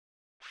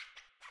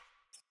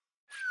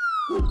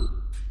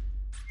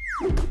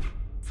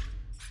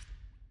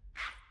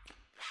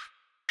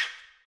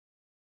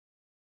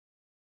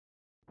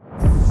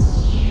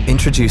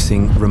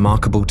Introducing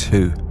Remarkable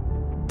 2,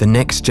 the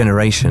next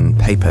generation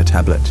paper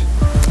tablet.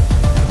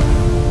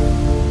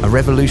 A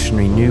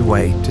revolutionary new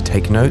way to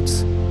take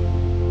notes,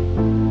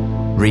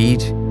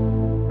 read,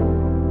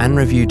 and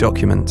review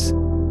documents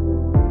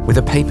with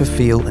a paper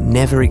feel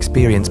never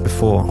experienced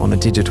before on a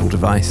digital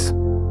device.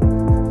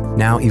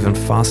 Now even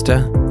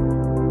faster,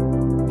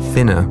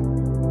 thinner,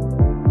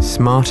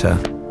 smarter,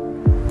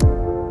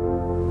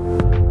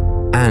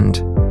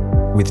 and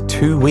with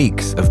 2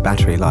 weeks of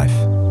battery life.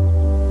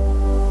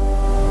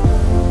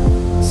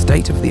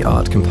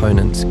 State-of-the-art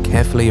components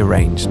carefully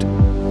arranged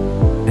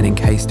and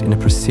encased in a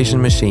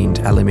precision-machined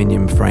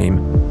aluminium frame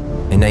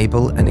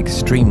enable an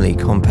extremely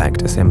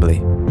compact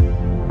assembly.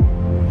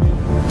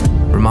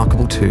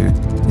 Remarkable 2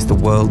 is the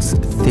world's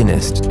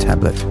thinnest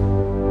tablet.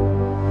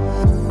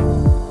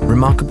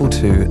 Remarkable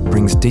 2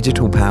 brings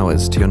digital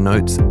powers to your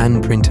notes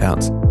and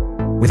printouts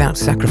without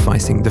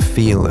sacrificing the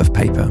feel of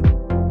paper.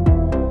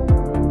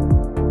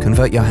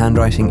 Convert your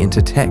handwriting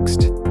into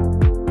text.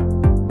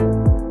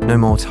 No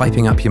more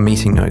typing up your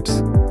meeting notes.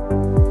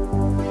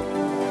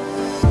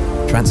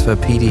 Transfer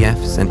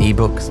PDFs and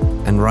ebooks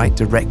and write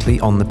directly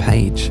on the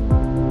page.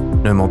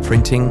 No more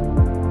printing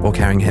or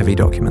carrying heavy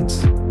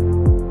documents.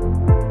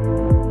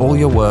 All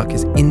your work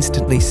is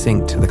instantly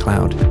synced to the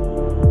cloud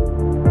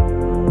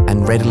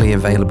and readily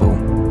available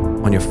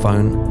on your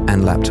phone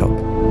and laptop.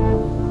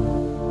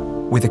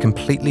 With a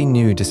completely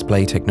new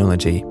display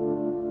technology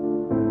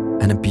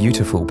and a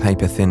beautiful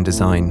paper-thin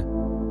design,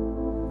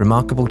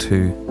 Remarkable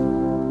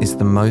 2 is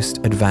the most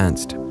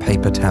advanced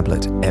paper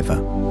tablet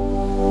ever.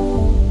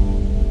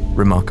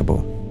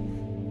 Remarkable.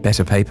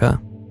 Better paper,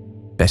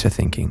 better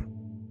thinking.